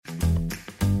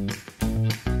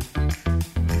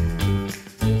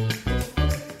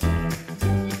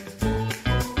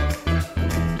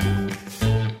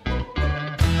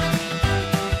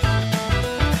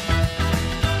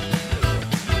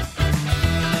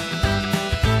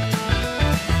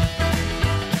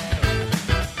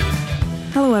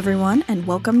everyone, and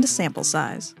welcome to Sample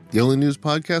Size, the only news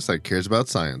podcast that cares about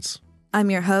science.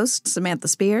 I'm your host, Samantha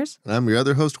Spears. And I'm your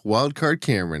other host, Wildcard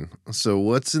Cameron. So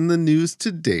what's in the news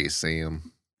today,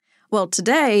 Sam? Well,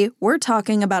 today, we're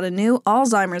talking about a new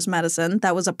Alzheimer's medicine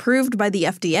that was approved by the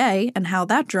FDA and how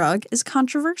that drug is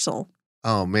controversial.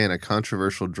 Oh man, a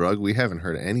controversial drug? We haven't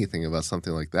heard anything about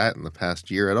something like that in the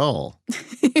past year at all.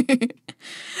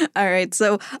 All right,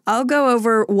 so I'll go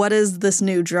over what is this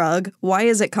new drug, why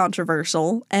is it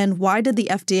controversial, and why did the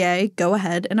FDA go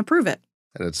ahead and approve it?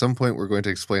 And at some point, we're going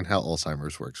to explain how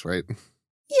Alzheimer's works, right?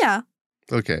 Yeah.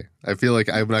 Okay. I feel like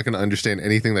I'm not going to understand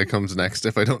anything that comes next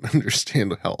if I don't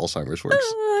understand how Alzheimer's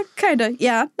works. Kind of,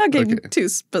 yeah. Not getting too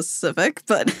specific,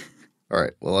 but... All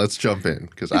right, well, let's jump in,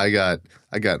 because I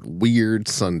got weird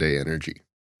Sunday energy.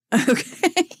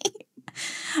 Okay.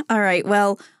 All right,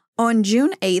 well, on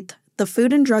June 8th, the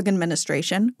Food and Drug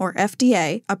Administration, or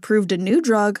FDA, approved a new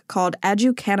drug called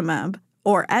aducanumab,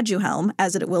 or Aduhelm,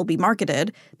 as it will be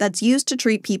marketed, that's used to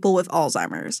treat people with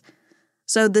Alzheimer's.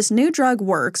 So this new drug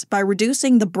works by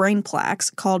reducing the brain plaques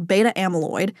called beta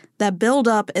amyloid that build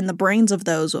up in the brains of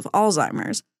those with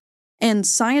Alzheimer's. And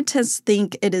scientists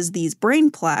think it is these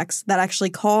brain plaques that actually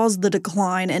cause the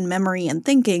decline in memory and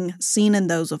thinking seen in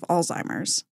those with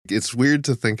Alzheimer's. It's weird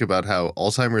to think about how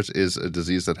Alzheimer's is a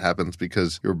disease that happens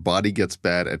because your body gets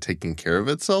bad at taking care of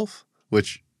itself,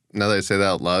 which, now that I say that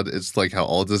out loud, it's like how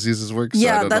all diseases work. So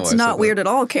yeah, that's not weird at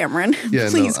all, Cameron. Yeah,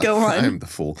 Please go on. I'm the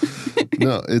fool.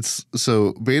 No, it's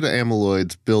so beta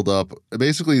amyloids build up.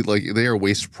 Basically, like they are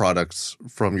waste products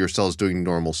from your cells doing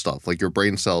normal stuff. Like your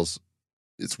brain cells,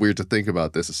 it's weird to think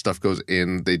about this. Stuff goes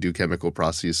in, they do chemical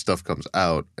processes, stuff comes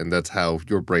out, and that's how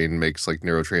your brain makes like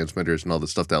neurotransmitters and all the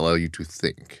stuff that allow you to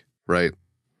think, right?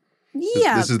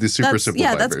 Yeah. This is the super simple.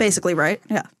 Yeah, that's basically right.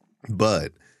 Yeah.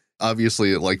 But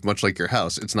obviously, like much like your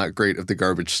house, it's not great if the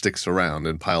garbage sticks around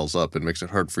and piles up and makes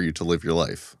it hard for you to live your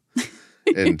life.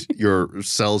 And your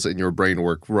cells in your brain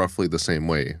work roughly the same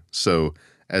way. So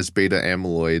as beta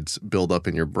amyloids build up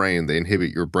in your brain, they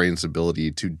inhibit your brain's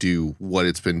ability to do what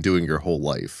it's been doing your whole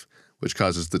life, which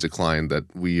causes the decline that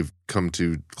we've come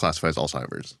to classify as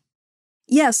Alzheimer's.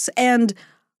 Yes, and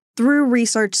through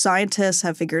research, scientists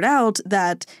have figured out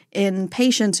that in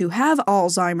patients who have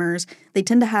Alzheimer's, they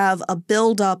tend to have a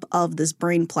buildup of this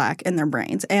brain plaque in their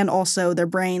brains, and also their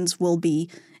brains will be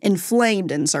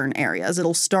inflamed in certain areas.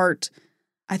 It'll start,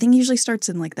 I think usually starts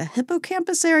in like the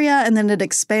hippocampus area, and then it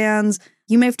expands.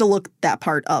 You may have to look that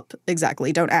part up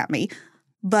exactly, don't at me.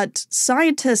 But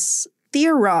scientists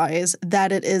theorize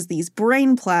that it is these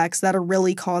brain plaques that are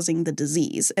really causing the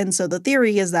disease. And so the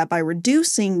theory is that by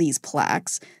reducing these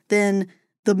plaques, then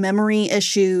the memory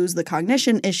issues, the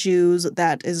cognition issues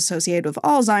that is associated with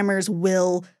Alzheimer's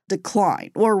will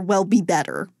decline or will be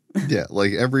better. Yeah,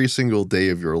 like every single day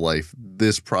of your life,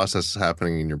 this process is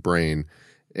happening in your brain.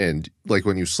 And like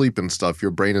when you sleep and stuff,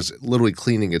 your brain is literally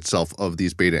cleaning itself of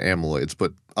these beta amyloids.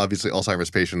 But obviously Alzheimer's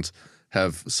patients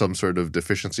have some sort of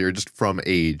deficiency or just from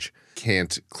age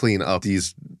can't clean up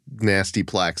these nasty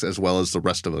plaques as well as the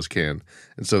rest of us can.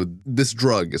 And so this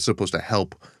drug is supposed to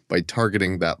help by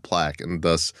targeting that plaque and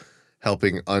thus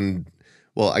helping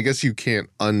well, I guess you can't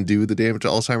undo the damage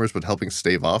of Alzheimer's, but helping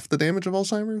stave off the damage of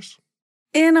Alzheimer's?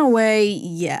 In a way,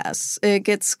 yes. It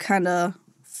gets kind of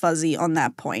fuzzy on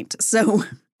that point. So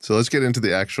let's get into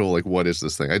the actual, like, what is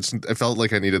this thing? I felt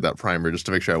like I needed that primer just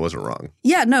to make sure I wasn't wrong.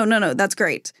 Yeah, no, that's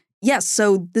great. Yes,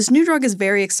 so this new drug is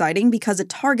very exciting because it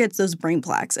targets those brain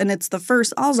plaques, and it's the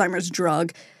first Alzheimer's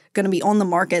drug going to be on the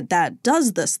market that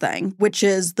does this thing, which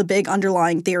is the big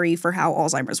underlying theory for how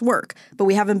Alzheimer's work. But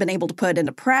we haven't been able to put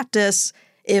into practice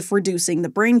if reducing the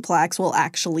brain plaques will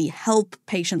actually help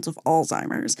patients with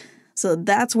Alzheimer's. So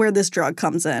that's where this drug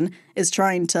comes in, is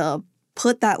trying to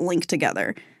put that link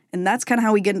together. And that's kind of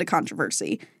how we get into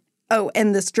controversy. Oh,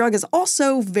 and this drug is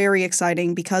also very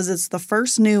exciting because it's the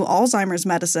first new Alzheimer's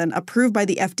medicine approved by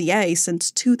the FDA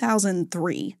since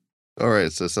 2003. All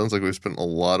right, so it sounds like we've spent a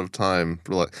lot of time.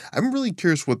 I'm really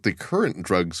curious what the current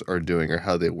drugs are doing or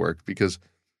how they work, because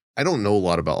I don't know a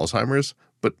lot about Alzheimer's,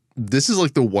 but this is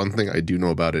like the one thing I do know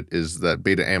about it is that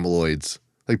beta amyloids,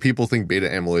 like people think beta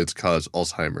amyloids cause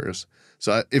Alzheimer's.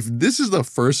 So if this is the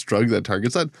first drug that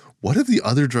targets that, what have the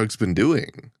other drugs been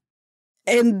doing?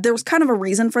 And there was kind of a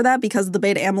reason for that because the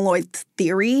beta amyloid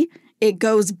theory, it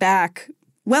goes back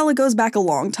a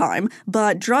long time,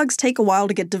 but drugs take a while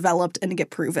to get developed and to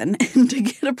get proven and to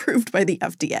get approved by the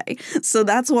FDA. So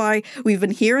that's why we've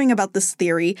been hearing about this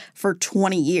theory for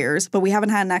 20 years, but we haven't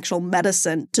had an actual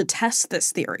medicine to test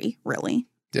this theory, really.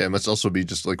 Yeah, it must also be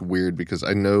just like weird because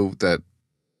I know that,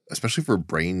 especially for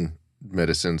brain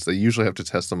medicines, they usually have to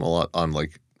test them a lot on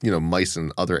like mice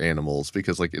and other animals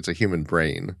because like it's a human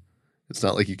brain. It's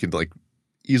not like you could like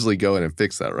easily go in and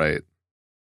fix that, right?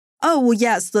 Oh, well,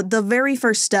 yes. The very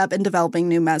first step in developing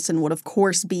new medicine would, of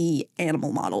course, be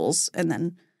animal models. And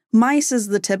then mice is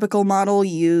the typical model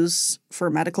used for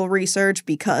medical research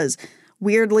because,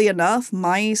 weirdly enough,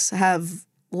 mice have,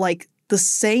 like, the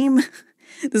same...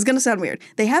 This is going to sound weird.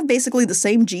 They have basically the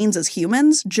same genes as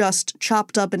humans, just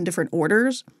chopped up in different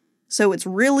orders. So it's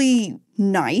really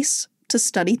nice to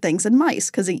study things in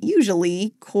mice because it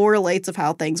usually correlates of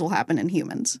how things will happen in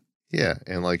humans. Yeah,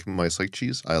 and like mice like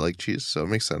cheese. I like cheese, so it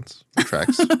makes sense. It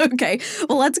tracks. Okay,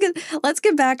 well, let's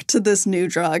get back to this new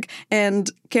drug. And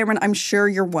Cameron, I'm sure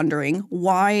you're wondering,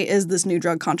 why is this new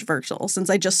drug controversial? Since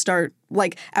I just start,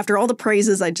 like, after all the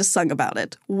praises I just sung about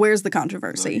it, where's the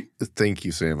controversy? Thank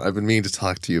you, Sam. I've been meaning to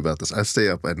talk to you about this. I stay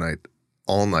up at night,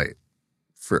 all night,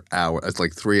 for hours. It's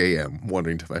like 3 a.m.,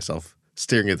 wondering to myself,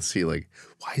 staring at the ceiling,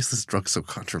 why is this drug so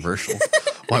controversial?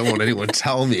 Why won't anyone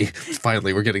tell me?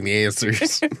 Finally, we're getting the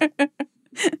answers.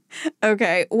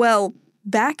 Okay, well,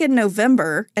 back in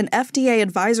November, an FDA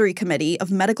advisory committee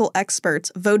of medical experts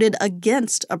voted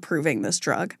against approving this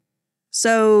drug.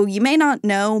 So you may not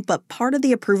know, but part of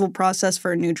the approval process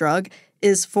for a new drug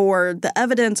is for the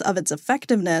evidence of its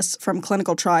effectiveness from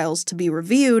clinical trials to be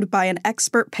reviewed by an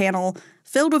expert panel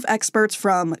filled with experts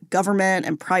from government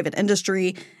and private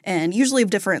industry, and usually of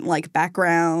different like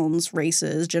backgrounds,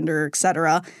 races, gender,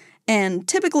 etc. And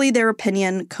typically their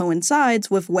opinion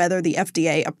coincides with whether the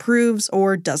FDA approves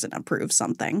or doesn't approve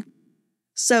something.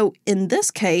 So in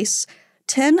this case,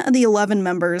 10 of the 11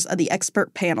 members of the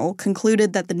expert panel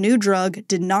concluded that the new drug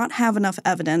did not have enough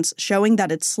evidence showing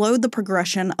that it slowed the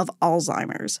progression of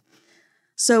Alzheimer's.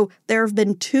 So there have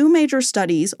been 2 major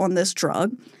studies on this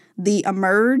drug, the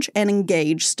EMERGE and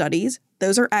ENGAGE studies.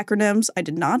 Those are acronyms. I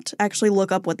did not actually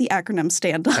look up what the acronyms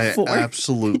stand for. I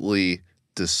absolutely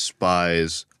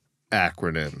despise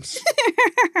acronyms.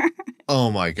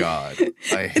 Oh my God.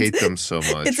 I hate them so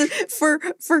much. It's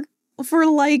for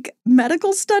like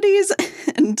medical studies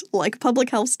and like public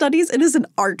health studies, it is an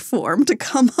art form to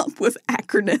come up with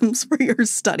acronyms for your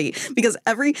study because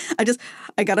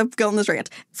I gotta go on this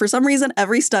rant. For some reason,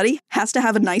 every study has to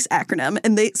have a nice acronym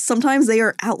and sometimes they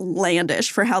are outlandish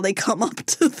for how they come up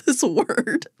to this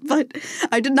word. But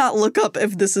I did not look up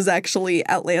if this is actually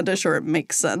outlandish or it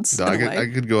makes sense. No, I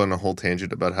could go on a whole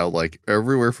tangent about how like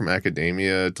everywhere from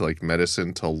academia to like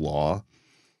medicine to law,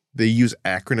 they use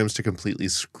acronyms to completely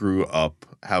screw up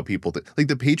how people think. Like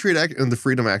the Patriot Act and the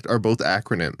Freedom Act are both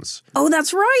acronyms. Oh,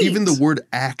 that's right. Even the word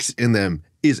 "act" in them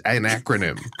is an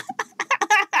acronym.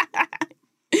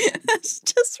 That's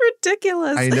just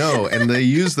ridiculous. I know, and they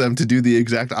use them to do the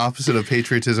exact opposite of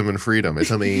patriotism and freedom.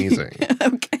 It's amazing.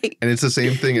 Okay. And it's the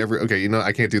same thing okay,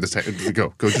 I can't do this.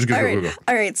 Go.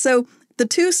 All right, so the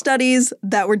 2 studies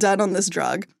that were done on this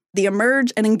drug, the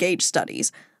EMERGE and ENGAGE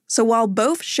studies. So while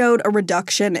both showed a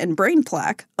reduction in brain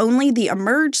plaque, only the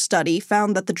EMERGE study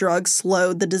found that the drug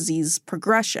slowed the disease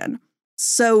progression.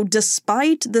 So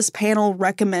despite this panel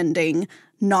recommending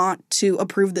not to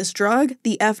approve this drug,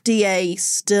 the FDA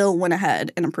still went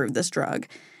ahead and approved this drug.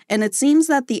 And it seems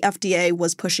that the FDA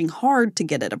was pushing hard to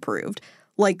get it approved.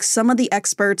 Like some of the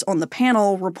experts on the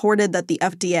panel reported that the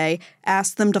FDA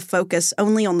asked them to focus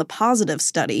only on the positive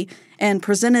study and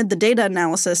presented the data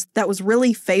analysis that was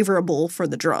really favorable for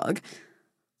the drug.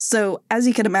 So, as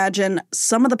you can imagine,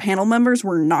 some of the panel members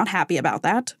were not happy about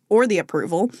that or the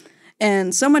approval,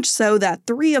 and so much so that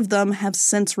 3 of them have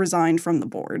since resigned from the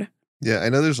board. Yeah, I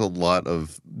know there's a lot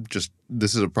of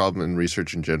this is a problem in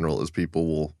research in general, is people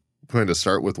will kind of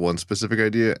start with one specific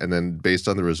idea and then based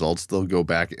on the results, they'll go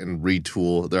back and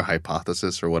retool their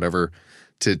hypothesis or whatever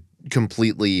to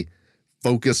completely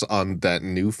focus on that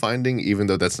new finding, even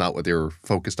though that's not what they were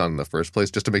focused on in the first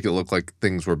place, just to make it look like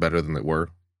things were better than they were.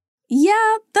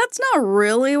 Yeah, that's not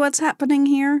really what's happening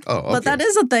here. Oh, okay. But that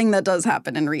is a thing that does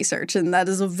happen in research, and that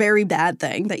is a very bad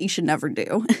thing that you should never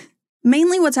do.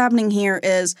 Mainly what's happening here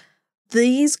is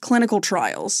these clinical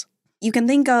trials. You can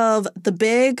think of the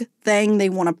big thing they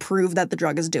want to prove that the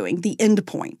drug is doing, the end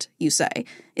point, you say,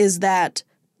 is that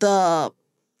the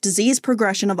disease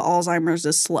progression of Alzheimer's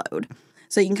is slowed.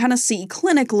 So you can kind of see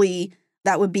clinically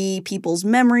that would be people's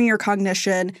memory or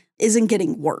cognition isn't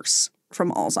getting worse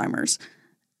from Alzheimer's.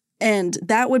 And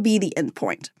that would be the end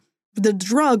point. The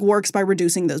drug works by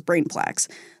reducing those brain plaques.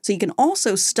 So you can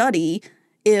also study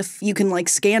if you can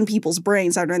scan people's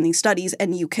brains that are in these studies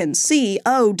and you can see,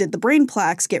 oh, did the brain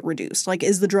plaques get reduced?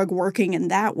 Is the drug working in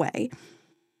that way?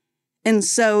 And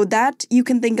so that you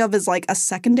can think of as a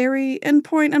secondary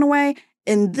endpoint in a way.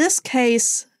 In this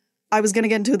case, I was going to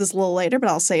get into this a little later, but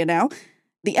I'll say it now.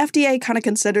 The FDA kind of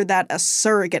considered that a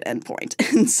surrogate endpoint.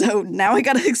 And so now I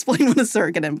got to explain what a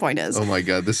surrogate endpoint is. Oh my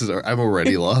God, I'm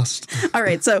already lost. All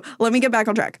right, so let me get back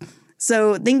on track.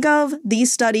 So think of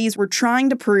these studies were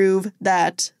trying to prove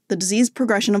that the disease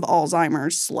progression of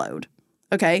Alzheimer's slowed.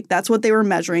 Okay, that's what they were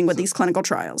measuring with these clinical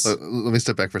trials. Let me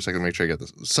step back for a second to make sure I get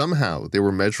this. Somehow they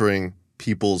were measuring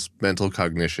people's mental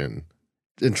cognition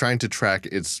and trying to track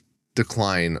its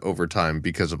decline over time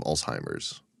because of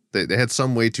Alzheimer's. They had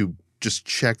some way to just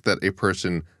check that a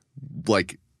person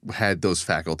had those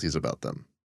faculties about them.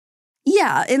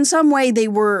 Yeah, in some way they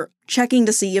were checking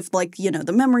to see if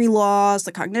the memory loss,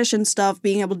 the cognition stuff,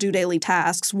 being able to do daily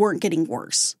tasks weren't getting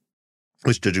worse.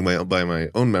 Which, judging by my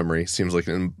own memory, seems like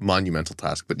a monumental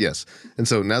task, but yes. And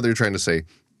so now they're trying to say,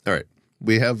 all right,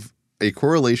 we have a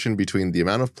correlation between the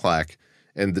amount of plaque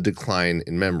and the decline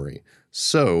in memory.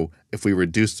 So if we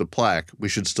reduce the plaque, we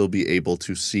should still be able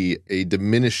to see a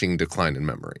diminishing decline in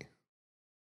memory.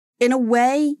 In a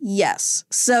way, yes.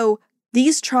 So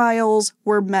these trials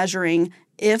were measuring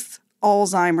if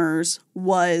Alzheimer's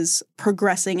was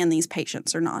progressing in these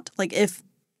patients or not. Like if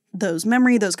those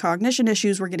memory, those cognition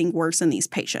issues were getting worse in these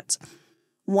patients.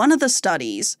 One of the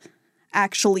studies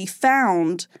actually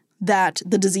found that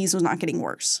the disease was not getting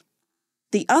worse.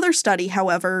 The other study,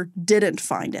 however, didn't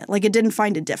find it. It didn't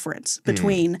find a difference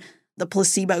between the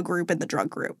placebo group and the drug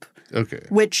group. Okay.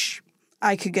 Which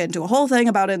I could get into a whole thing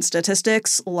about in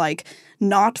statistics,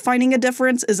 not finding a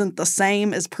difference isn't the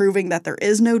same as proving that there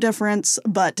is no difference,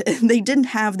 but they didn't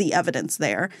have the evidence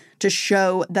there to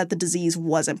show that the disease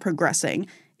wasn't progressing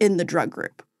in the drug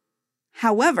group.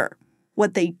 However,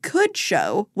 what they could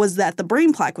show was that the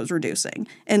brain plaque was reducing.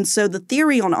 And so the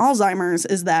theory on Alzheimer's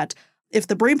is that if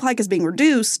the brain plaque is being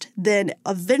reduced, then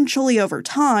eventually over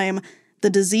time, the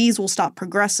disease will stop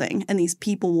progressing and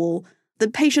the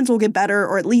patients will get better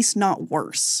or at least not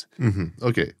worse. Mm-hmm.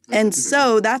 Okay. And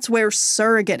so that's where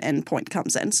surrogate endpoint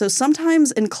comes in. So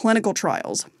sometimes in clinical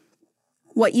trials,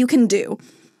 what you can do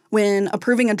when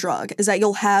approving a drug is that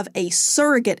you'll have a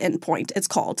surrogate endpoint, it's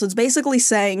called. So it's basically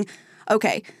saying,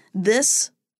 okay, this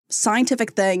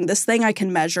scientific thing, this thing I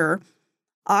can measure,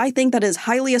 I think that is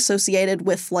highly associated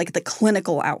with the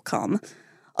clinical outcome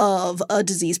of a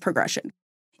disease progression.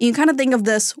 You can kind of think of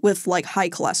this with high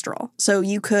cholesterol. So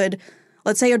you could,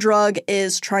 let's say a drug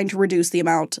is trying to reduce the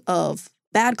amount of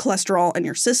bad cholesterol in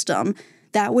your system.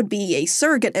 That would be a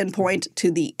surrogate endpoint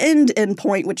to the end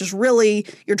endpoint, which is really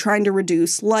you're trying to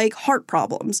reduce heart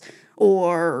problems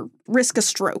or risk a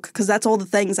stroke, because that's all the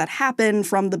things that happen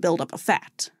from the buildup of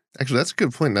fat. Actually, that's a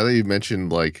good point. Now that you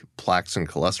mentioned plaques and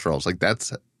cholesterols,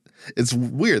 it's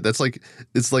weird.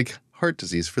 It's like heart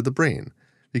disease for the brain,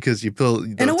 because you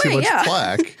build too much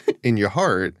plaque in your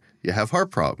heart, you have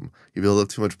heart problem. You build up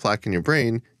too much plaque in your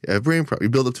brain, you have brain problem. You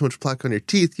build up too much plaque on your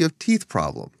teeth, you have teeth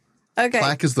problem. Okay.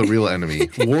 Plaque is the real enemy.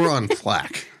 War on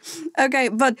plaque. Okay,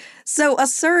 but so a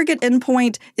surrogate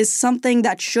endpoint is something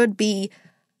that should be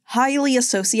highly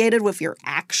associated with your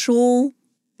actual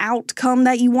outcome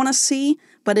that you want to see,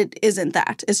 but it isn't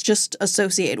that. It's just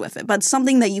associated with it. But it's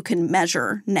something that you can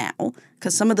measure now,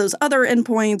 because some of those other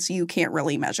endpoints you can't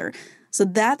really measure. So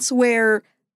that's where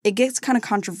it gets kind of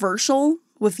controversial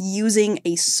with using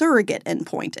a surrogate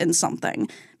endpoint in something,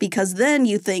 because then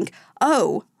you think,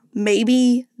 oh,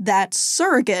 maybe that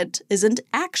surrogate isn't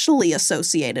actually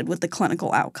associated with the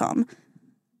clinical outcome.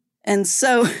 And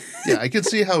so yeah, I can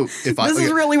see how this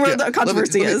is really where the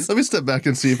controversy is. Let me step back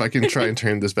and see if I can try and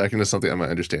turn this back into something I might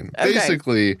understand. Okay.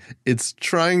 Basically, it's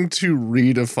trying to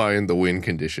redefine the win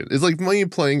condition. It's like me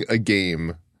playing a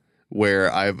game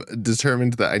where I've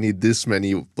determined that I need this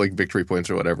many victory points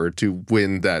or whatever to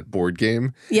win that board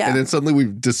game. Yeah. And then suddenly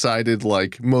we've decided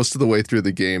most of the way through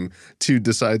the game to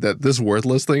decide that this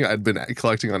worthless thing I'd been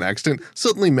collecting on accident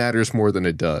suddenly matters more than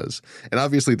it does. And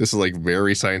obviously this is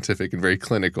very scientific and very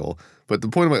clinical. But the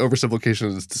point of my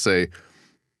oversimplification is to say,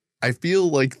 I feel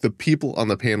like the people on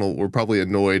the panel were probably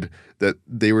annoyed that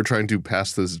they were trying to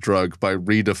pass this drug by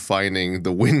redefining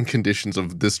the win conditions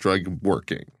of this drug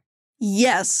working.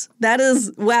 Yes, that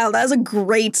is a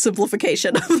great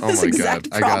simplification of this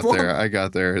exact problem. I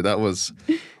got there. That was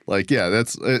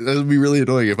that would be really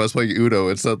annoying if I was playing Uno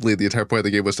and suddenly the entire point of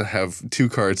the game was to have 2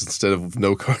 cards instead of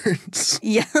no cards.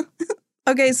 Yeah.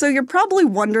 Okay, so you're probably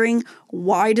wondering,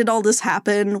 why did all this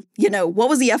happen? What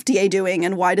was the FDA doing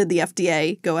and why did the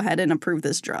FDA go ahead and approve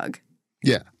this drug?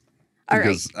 Yeah.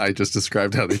 Because I just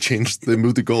described how they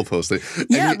moved the goalpost.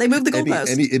 They moved the goalpost.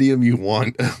 Any idiom you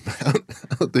want about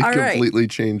how they completely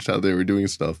changed how they were doing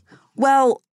stuff.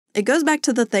 Well, it goes back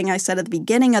to the thing I said at the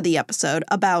beginning of the episode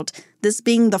about this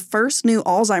being the first new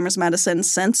Alzheimer's medicine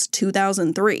since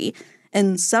 2003.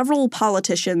 and several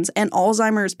politicians and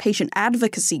Alzheimer's patient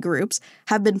advocacy groups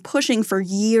have been pushing for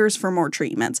years for more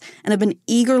treatments and have been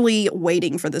eagerly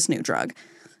waiting for this new drug.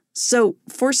 So,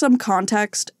 for some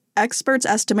context, experts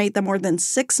estimate that more than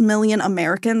 6 million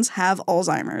Americans have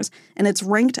Alzheimer's, and it's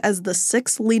ranked as the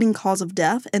 6th leading cause of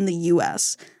death in the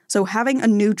U.S. So having a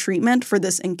new treatment for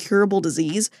this incurable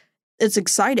disease, it's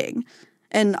exciting.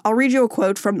 And I'll read you a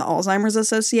quote from the Alzheimer's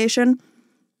Association.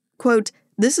 Quote,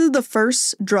 "This is the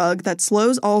first drug that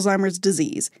slows Alzheimer's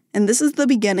disease, and this is the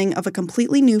beginning of a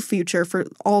completely new future for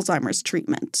Alzheimer's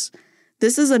treatments.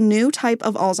 This is a new type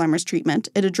of Alzheimer's treatment.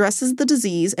 It addresses the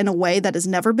disease in a way that has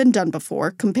never been done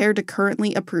before compared to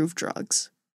currently approved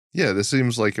drugs." Yeah, this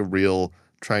seems like a real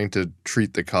trying to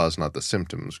treat the cause, not the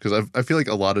symptoms. Because I feel like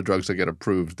a lot of drugs that get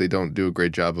approved, they don't do a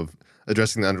great job of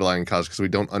addressing the underlying cause because we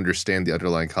don't understand the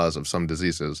underlying cause of some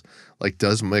diseases. Like,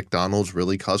 does McDonald's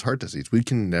really cause heart disease? We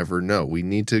can never know. We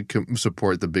need to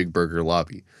support the big burger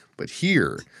lobby. But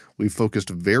here, we focused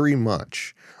very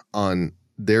much on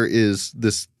there is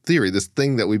this theory, this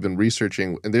thing that we've been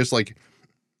researching, and there's like,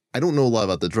 I don't know a lot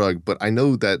about the drug, but I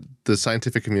know that the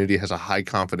scientific community has a high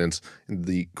confidence in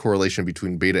the correlation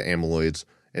between beta amyloids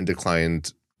and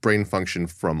declined brain function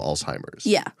from Alzheimer's.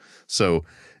 Yeah. So,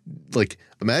 like,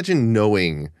 imagine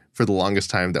knowing for the longest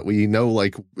time that we know,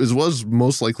 like, this was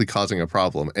most likely causing a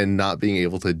problem and not being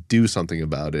able to do something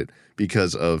about it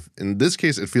because of, in this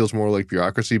case, it feels more like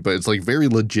bureaucracy, but it's like very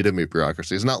legitimate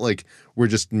bureaucracy. It's not like we're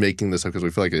just making this up because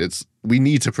we feel like it. We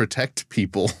need to protect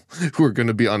people who are going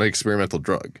to be on an experimental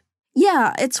drug.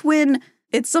 Yeah, it's when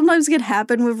it sometimes can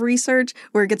happen with research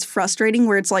where it gets frustrating,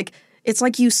 where it's like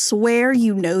you swear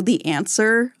you know the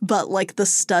answer, but like the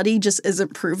study just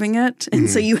isn't proving it. And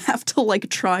so you have to like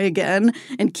try again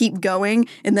and keep going.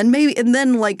 And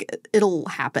then like it'll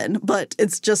happen. But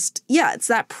it's just, yeah, it's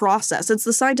that process. It's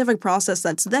the scientific process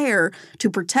that's there to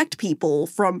protect people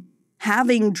from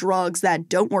having drugs that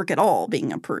don't work at all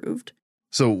being approved.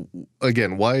 So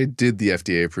again, why did the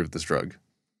FDA approve this drug?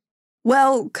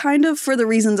 Well, kind of for the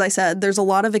reasons I said. There's a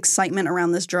lot of excitement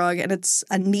around this drug, and it's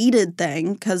a needed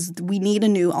thing because we need a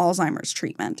new Alzheimer's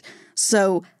treatment.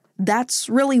 So that's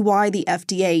really why the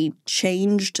FDA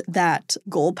changed that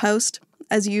goalpost,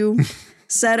 as you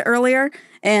said earlier,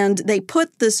 and they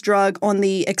put this drug on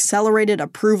the accelerated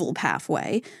approval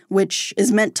pathway, which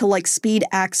is meant to like speed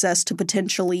access to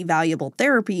potentially valuable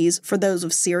therapies for those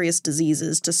with serious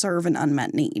diseases to serve an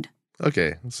unmet need.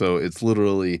 Okay, so it's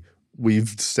literally we've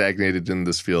stagnated in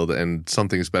this field and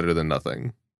something's better than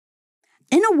nothing.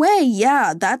 In a way,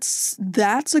 yeah, that's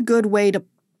a good way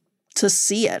to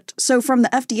see it. So from the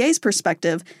FDA's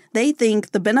perspective, they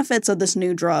think the benefits of this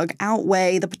new drug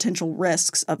outweigh the potential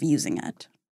risks of using it.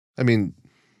 I mean,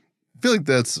 I feel like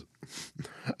that's,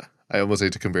 I almost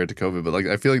hate to compare it to COVID, but like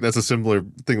I feel like that's a similar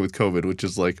thing with COVID, which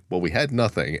is like, well, we had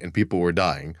nothing and people were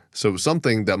dying. So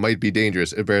something that might be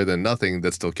dangerous is better than nothing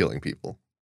that's still killing people.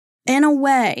 In a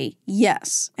way,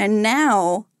 yes. And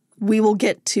now we will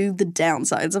get to the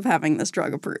downsides of having this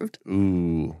drug approved.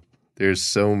 Ooh, there's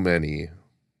so many,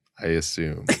 I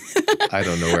assume. I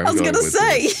don't know where I'm going with this.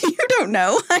 I was going to say, you don't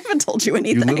know. I haven't told you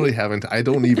anything. You literally haven't. I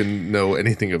don't even know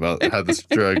anything about how this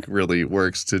drug really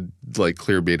works to like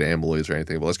clear beta amyloids or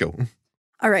anything, but let's go.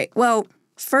 All right. Well,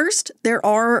 first, there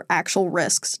are actual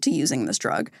risks to using this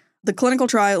drug. The clinical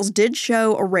trials did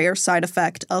show a rare side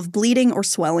effect of bleeding or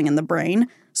swelling in the brain,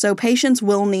 so patients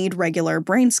will need regular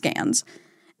brain scans.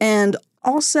 And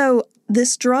also,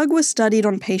 this drug was studied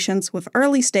on patients with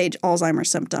early-stage Alzheimer's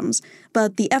symptoms,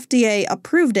 but the FDA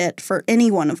approved it for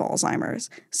anyone with Alzheimer's,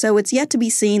 so it's yet to be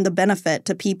seen the benefit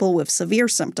to people with severe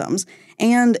symptoms,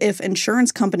 and if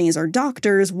insurance companies or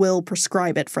doctors will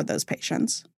prescribe it for those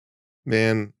patients.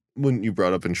 Man, when you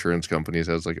brought up insurance companies,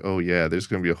 I was like, oh yeah, there's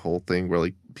going to be a whole thing where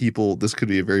like people, this could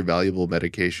be a very valuable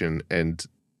medication and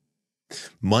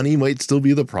money might still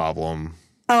be the problem.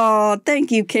 Oh, thank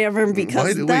you, Cameron,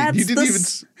 because that's you didn't even.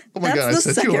 Oh my God, I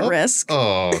set second you up? Risk.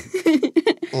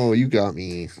 Oh, you got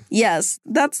me. Yes,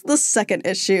 that's the second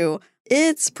issue.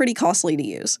 It's pretty costly to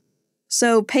use.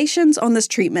 So patients on this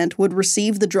treatment would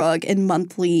receive the drug in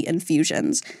monthly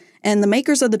infusions. And the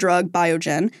makers of the drug,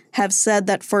 Biogen, have said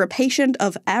that for a patient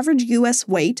of average U.S.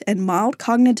 weight and mild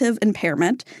cognitive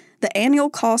impairment, the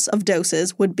annual cost of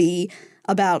doses would be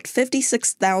about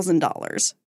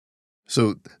 $56,000.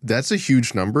 So that's a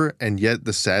huge number, and yet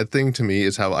the sad thing to me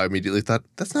is how I immediately thought,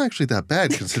 that's not actually that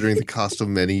bad considering the cost of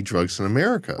many drugs in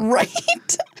America. Right?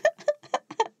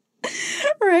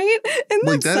 Right? Isn't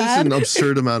like, that that sad? is an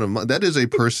absurd amount of money. That is a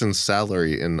person's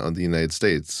salary in the United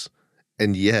States.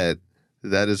 And yet,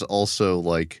 that is also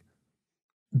like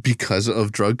because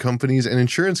of drug companies and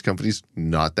insurance companies,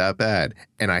 not that bad.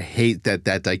 And I hate that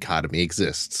that dichotomy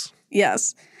exists.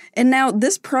 Yes. And now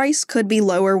this price could be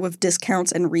lower with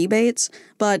discounts and rebates,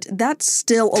 but that's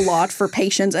still a lot for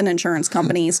patients and insurance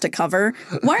companies to cover.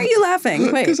 Why are you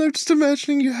laughing? Wait. Because I'm just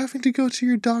imagining you having to go to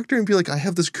your doctor and be like, I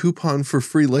have this coupon for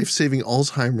free life-saving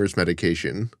Alzheimer's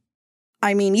medication.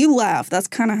 I mean, you laugh. That's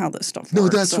kind of how this stuff works. No,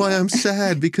 that's why I'm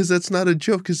sad, because that's not a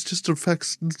joke. It just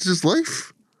affects just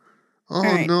life. Oh,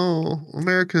 right. No.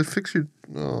 America, fix your...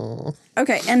 Oh.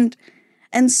 Okay,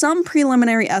 and some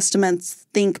preliminary estimates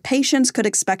think patients could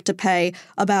expect to pay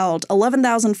about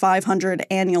 $11,500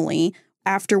 annually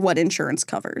after what insurance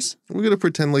covers. We're going to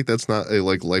pretend like that's not a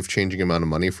life-changing amount of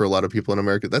money for a lot of people in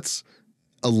America. That's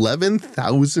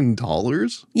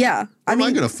 $11,000? Yeah. How am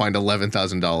I going to find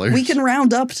 $11,000? We can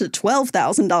round up to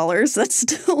 $12,000. That's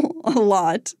still a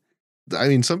lot. I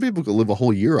mean, some people could live a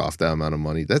whole year off that amount of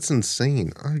money. That's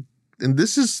insane. And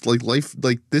this is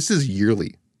this is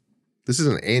yearly. This is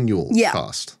an annual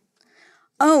cost.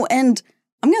 Oh, and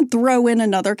I'm going to throw in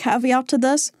another caveat to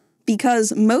this,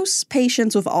 because most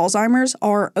patients with Alzheimer's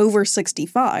are over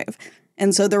 65,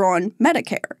 and so they're on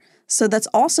Medicare. So that's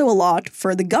also a lot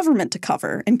for the government to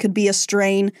cover and could be a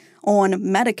strain on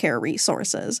Medicare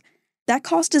resources. That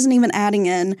cost isn't even adding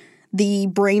in the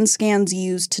brain scans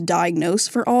used to diagnose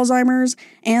for Alzheimer's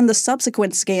and the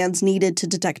subsequent scans needed to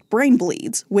detect brain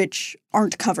bleeds, which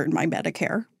aren't covered by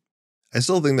Medicare. I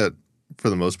still think that, for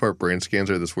the most part, brain scans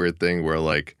are this weird thing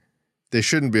where, they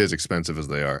shouldn't be as expensive as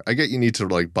they are. I get you need to,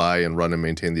 buy and run and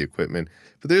maintain the equipment,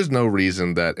 but there's no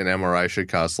reason that an MRI should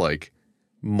cost,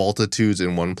 multitudes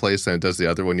in one place than it does the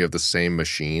other when you have the same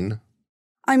machine.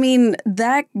 I mean,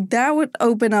 that would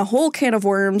open a whole can of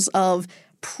worms of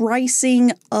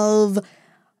pricing of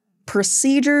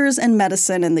procedures and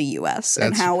medicine in the U.S.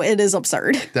 and how it is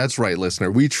absurd. That's right, listener.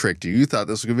 We tricked you. You thought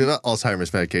this was going to be about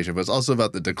Alzheimer's medication, but it's also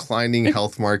about the declining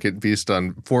health market based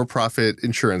on for-profit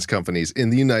insurance companies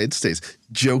in the United States.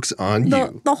 Joke's on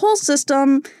you. The whole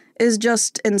system is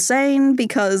just insane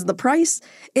because the price,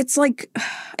 it's like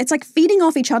feeding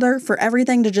off each other for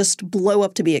everything to just blow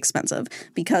up to be expensive,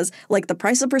 because the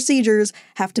price of procedures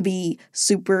have to be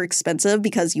super expensive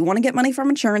because you want to get money from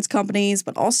insurance companies,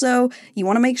 but also you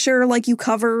want to make sure you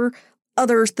cover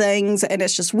other things, and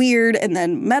it's just weird. And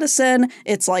then medicine,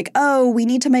 it's oh, we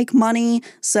need to make money,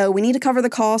 so we need to cover the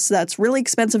costs. That's really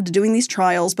expensive to doing these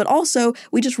trials, but also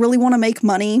we just really want to make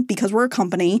money because we're a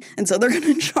company, and so they're going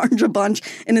to charge a bunch.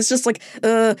 And it's just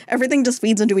everything just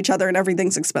feeds into each other and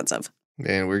everything's expensive.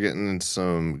 And we're getting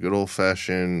some good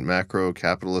old-fashioned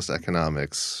macro-capitalist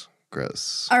economics.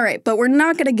 Gross. All right, but we're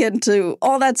not going to get into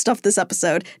all that stuff this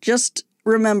episode. Just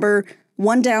remember,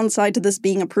 one downside to this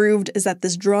being approved is that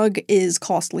this drug is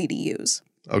costly to use.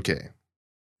 Okay.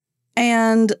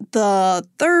 And the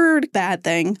third bad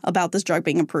thing about this drug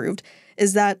being approved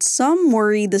is that some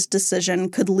worry this decision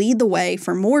could lead the way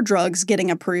for more drugs getting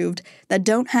approved that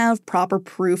don't have proper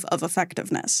proof of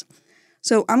effectiveness.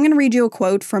 So I'm going to read you a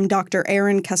quote from Dr.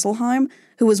 Aaron Kesselheim,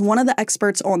 who was one of the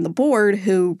experts on the board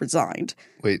who resigned.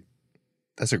 Wait,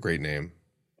 that's a great name.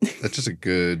 That's a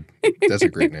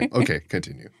great name. Okay,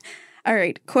 continue. All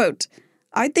right, quote,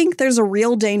 "I think there's a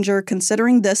real danger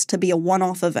considering this to be a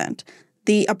one-off event.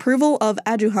 The approval of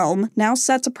Aduhelm now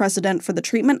sets a precedent for the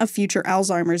treatment of future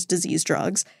Alzheimer's disease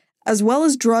drugs, as well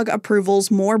as drug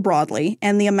approvals more broadly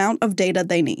and the amount of data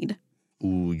they need."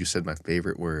 Ooh, you said my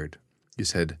favorite word. You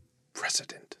said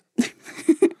precedent.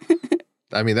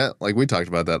 I mean, that we talked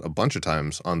about that a bunch of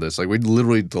times on this. We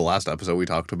literally, the last episode, we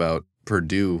talked about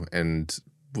Purdue and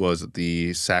was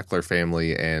the Sackler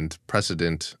family and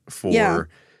precedent for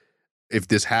if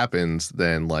this happens,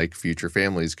 then future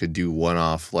families could do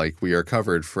one-off, we are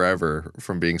covered forever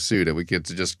from being sued and we get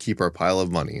to just keep our pile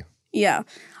of money. Yeah.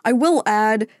 I will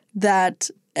add that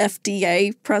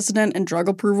FDA precedent and drug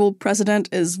approval precedent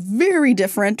is very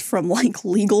different from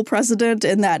legal precedent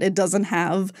in that it doesn't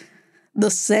have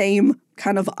the same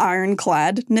kind of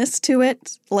ironcladness to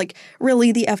it.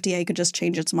 Really, the FDA could just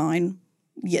change its mind,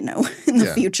 in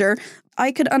the future.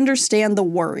 I could understand the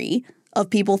worry of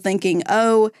people thinking,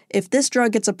 oh, if this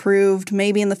drug gets approved,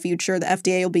 maybe in the future the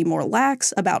FDA will be more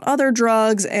lax about other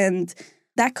drugs, and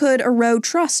that could erode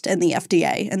trust in the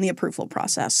FDA and the approval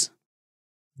process.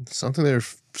 Something they're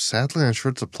sadly in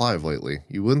short supply of lately.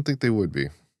 You wouldn't think they would be.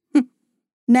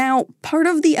 Now, part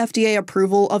of the FDA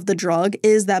approval of the drug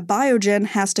is that Biogen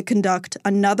has to conduct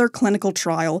another clinical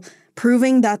trial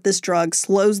proving that this drug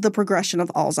slows the progression of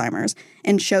Alzheimer's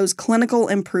and shows clinical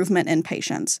improvement in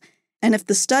patients. And if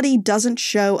the study doesn't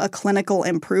show a clinical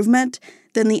improvement,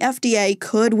 then the FDA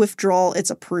could withdraw its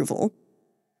approval.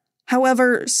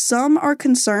 However, some are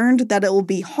concerned that it will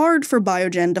be hard for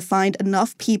Biogen to find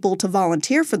enough people to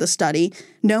volunteer for the study,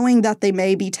 knowing that they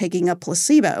may be taking a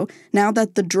placebo, now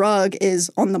that the drug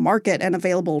is on the market and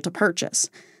available to purchase.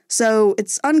 So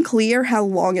it's unclear how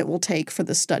long it will take for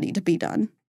the study to be done.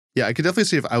 Yeah, I could definitely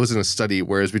see if I was in a study,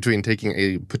 whereas between taking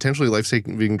a potentially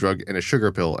life-saving drug and a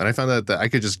sugar pill, and I found out that I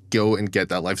could just go and get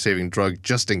that life-saving drug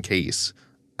just in case,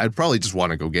 I'd probably just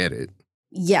want to go get it.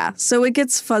 Yeah, so it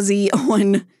gets fuzzy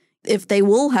on if they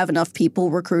will have enough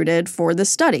people recruited for the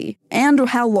study and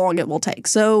how long it will take.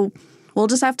 So we'll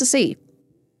just have to see.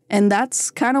 And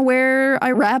that's kind of where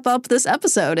I wrap up this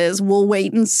episode is we'll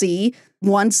wait and see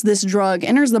once this drug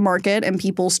enters the market and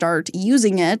people start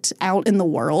using it out in the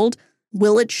world.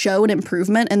 Will it show an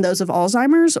improvement in those of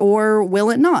Alzheimer's or will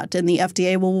it not? And the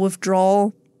FDA will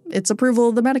withdraw its approval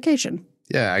of the medication.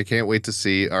 Yeah, I can't wait to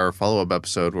see our follow-up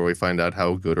episode where we find out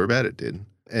how good or bad it did.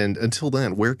 And until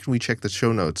then, where can we check the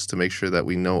show notes to make sure that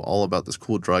we know all about this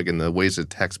cool drug and the ways it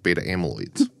attacks beta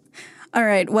amyloids? All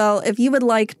right, well, if you would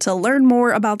like to learn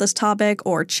more about this topic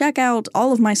or check out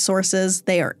all of my sources,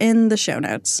 they are in the show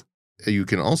notes. You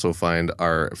can also find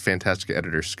our fantastic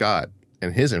editor, Scott,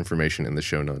 and his information in the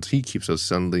show notes. He keeps us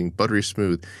sounding buttery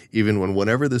smooth, even when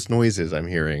whatever this noise is I'm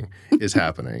hearing is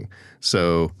happening.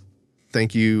 So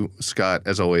thank you, Scott,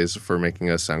 as always, for making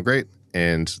us sound great.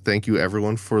 And thank you,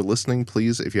 everyone, for listening.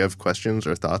 Please, if you have questions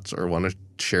or thoughts or want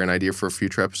to share an idea for a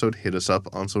future episode, hit us up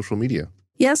on social media.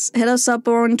 Yes, hit us up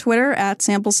on Twitter at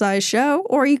SampleSizeShow,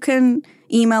 or you can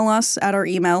email us at our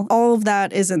email. All of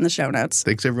that is in the show notes.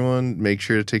 Thanks, everyone. Make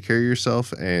sure to take care of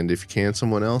yourself, and if you can,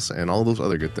 someone else, and all those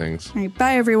other good things. All right,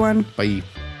 bye, everyone. Bye.